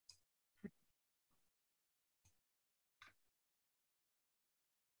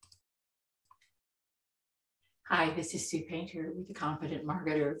Hi, this is Sue Painter with The Confident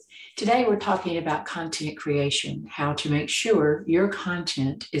Marketer. Today we're talking about content creation, how to make sure your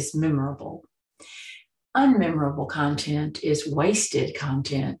content is memorable. Unmemorable content is wasted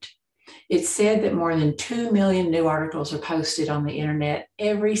content. It's said that more than 2 million new articles are posted on the internet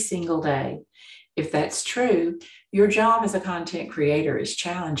every single day. If that's true, your job as a content creator is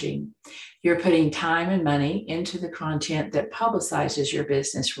challenging. You're putting time and money into the content that publicizes your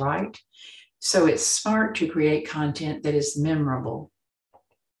business, right? So it's smart to create content that is memorable.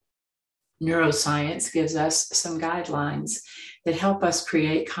 Neuroscience gives us some guidelines that help us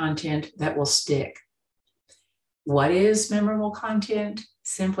create content that will stick. What is memorable content?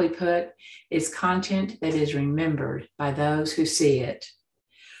 Simply put, it's content that is remembered by those who see it.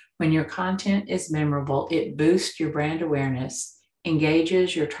 When your content is memorable, it boosts your brand awareness,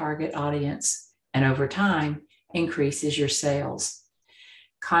 engages your target audience, and over time, increases your sales.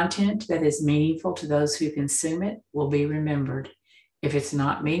 Content that is meaningful to those who consume it will be remembered. If it's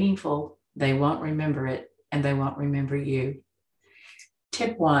not meaningful, they won't remember it and they won't remember you.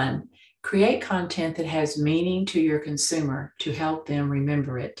 Tip 1, create content that has meaning to your consumer to help them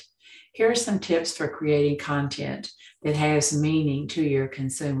remember it. Here are some tips for creating content that has meaning to your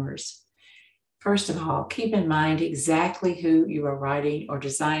consumers. First of all, keep in mind exactly who you are writing or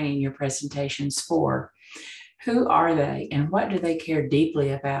designing your presentations for. Who are they and what do they care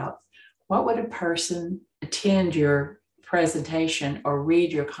deeply about? What would a person attend your presentation or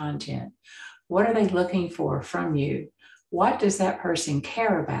read your content? What are they looking for from you? What does that person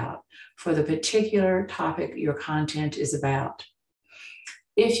care about for the particular topic your content is about?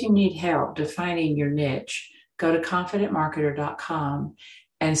 If you need help defining your niche, go to confidentmarketer.com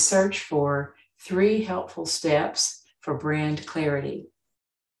and search for 3 helpful steps for brand clarity.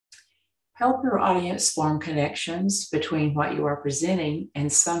 Help your audience form connections between what you are presenting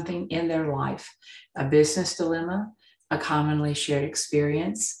and something in their life, a business dilemma, a commonly shared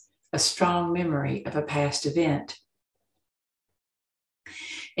experience, a strong memory of a past event.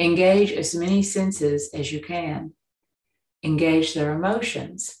 Engage as many senses as you can. Engage their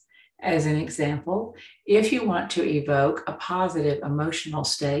emotions. As an example, if you want to evoke a positive emotional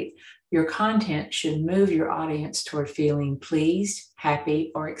state, your content should move your audience toward feeling pleased,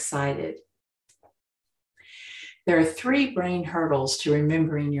 happy, or excited. There are 3 brain hurdles to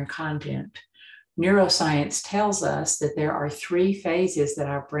remembering your content. Neuroscience tells us that there are 3 phases that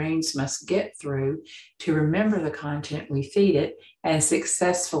our brains must get through to remember the content we feed it and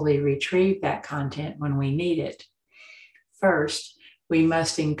successfully retrieve that content when we need it. First, we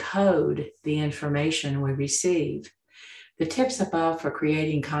must encode the information we receive. The tips above for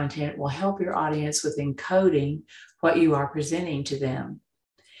creating content will help your audience with encoding what you are presenting to them.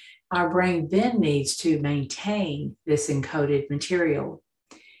 Our brain then needs to maintain this encoded material.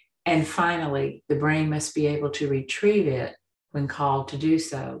 And finally, the brain must be able to retrieve it when called to do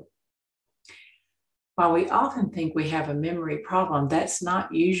so. While we often think we have a memory problem, that's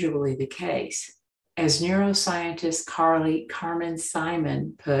not usually the case. As neuroscientist Carmen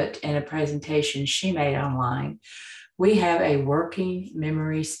Simon put in a presentation she made online, we have a working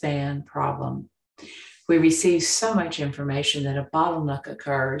memory span problem. We receive so much information that a bottleneck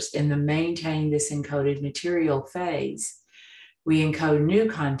occurs in the maintain this encoded material phase. We encode new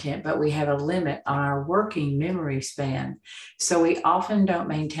content, but we have a limit on our working memory span, so we often don't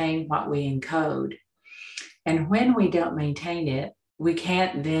maintain what we encode. And when we don't maintain it, we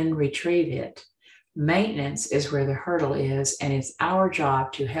can't then retrieve it. Maintenance is where the hurdle is, and it's our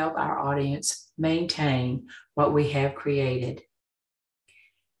job to help our audience maintain what we have created.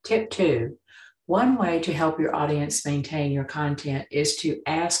 Tip 2. One way to help your audience maintain your content is to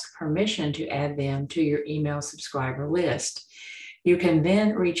ask permission to add them to your email subscriber list. You can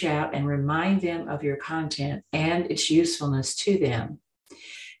then reach out and remind them of your content and its usefulness to them.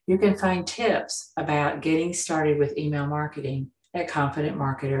 You can find tips about getting started with email marketing at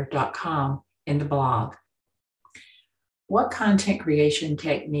confidentmarketer.com in the blog. What content creation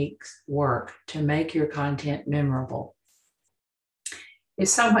techniques work to make your content memorable? It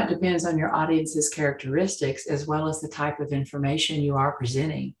somewhat depends on your audience's characteristics as well as the type of information you are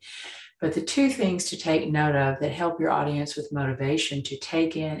presenting. But the 2 things to take note of that help your audience with motivation to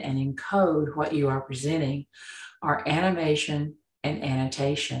take in and encode what you are presenting are animation and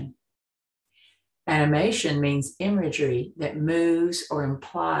annotation. Animation means imagery that moves or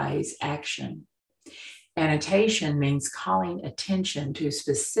implies action. Annotation means calling attention to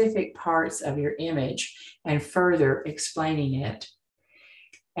specific parts of your image and further explaining it.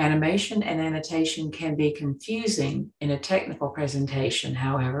 Animation and annotation can be confusing in a technical presentation,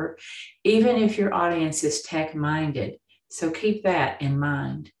 however, even if your audience is tech-minded, so keep that in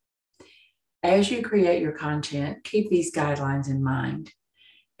mind. As you create your content, keep these guidelines in mind.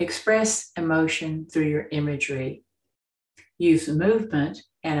 Express emotion through your imagery. Use movement,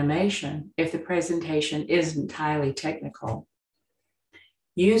 animation, if the presentation isn't highly technical.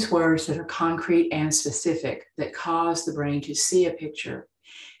 Use words that are concrete and specific that cause the brain to see a picture.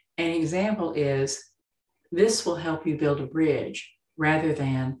 An example is, this will help you build a bridge, rather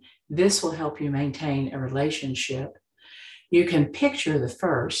than, this will help you maintain a relationship. You can picture the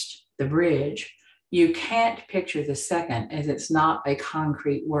first, the bridge. You can't picture the second, as it's not a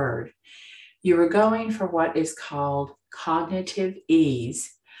concrete word. You are going for what is called cognitive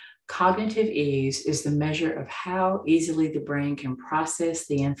ease. Cognitive ease is the measure of how easily the brain can process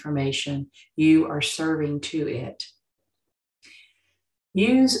the information you are serving to it.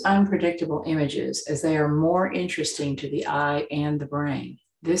 Use unpredictable images, as they are more interesting to the eye and the brain.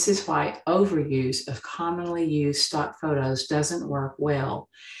 This is why overuse of commonly used stock photos doesn't work well.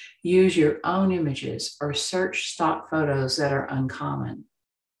 Use your own images or search stock photos that are uncommon.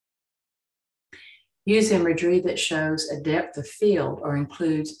 Use imagery that shows a depth of field or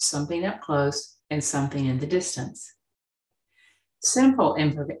includes something up close and something in the distance. Simple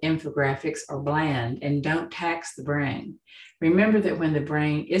infographics are bland and don't tax the brain. Remember that when the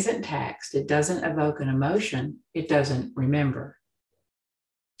brain isn't taxed, it doesn't evoke an emotion, it doesn't remember.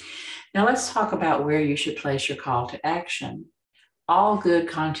 Now let's talk about where you should place your call to action. All good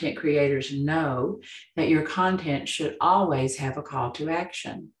content creators know that your content should always have a call to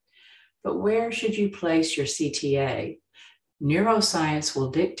action. But where should you place your CTA? Neuroscience will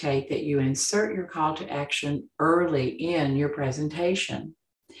dictate that you insert your call to action early in your presentation.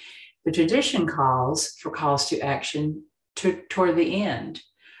 The tradition calls for calls to action toward the end.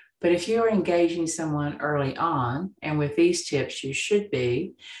 But if you are engaging someone early on, and with these tips you should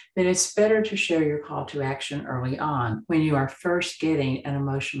be, then it's better to share your call to action early on when you are first getting an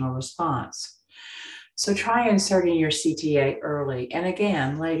emotional response. So try inserting your CTA early and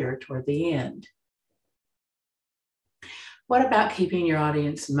again later toward the end. What about keeping your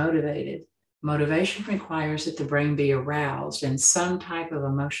audience motivated? Motivation requires that the brain be aroused and some type of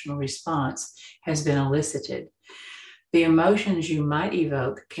emotional response has been elicited. The emotions you might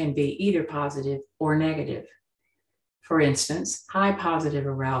evoke can be either positive or negative. For instance, high positive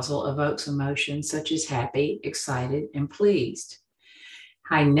arousal evokes emotions such as happy, excited, and pleased.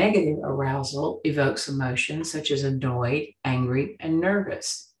 High negative arousal evokes emotions such as annoyed, angry, and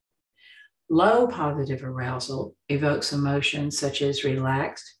nervous. Low positive arousal evokes emotions such as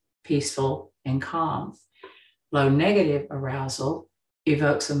relaxed, peaceful, and calm. Low negative arousal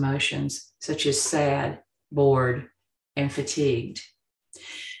evokes emotions such as sad, bored, and fatigued.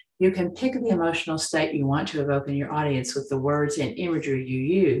 You can pick the emotional state you want to evoke in your audience with the words and imagery you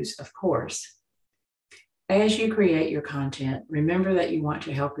use, of course. As you create your content, remember that you want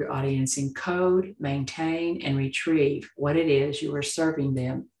to help your audience encode, maintain, and retrieve what it is you are serving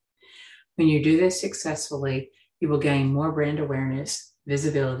them. When you do this successfully, you will gain more brand awareness,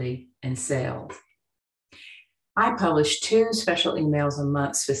 visibility, and sales. I publish 2 special emails a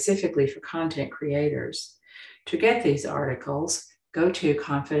month specifically for content creators. To get these articles, go to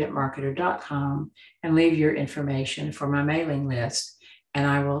confidentmarketer.com and leave your information for my mailing list, and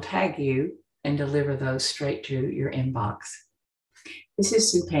I will tag you and deliver those straight to your inbox. This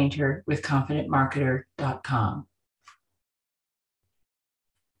is Sue Painter with confidentmarketer.com.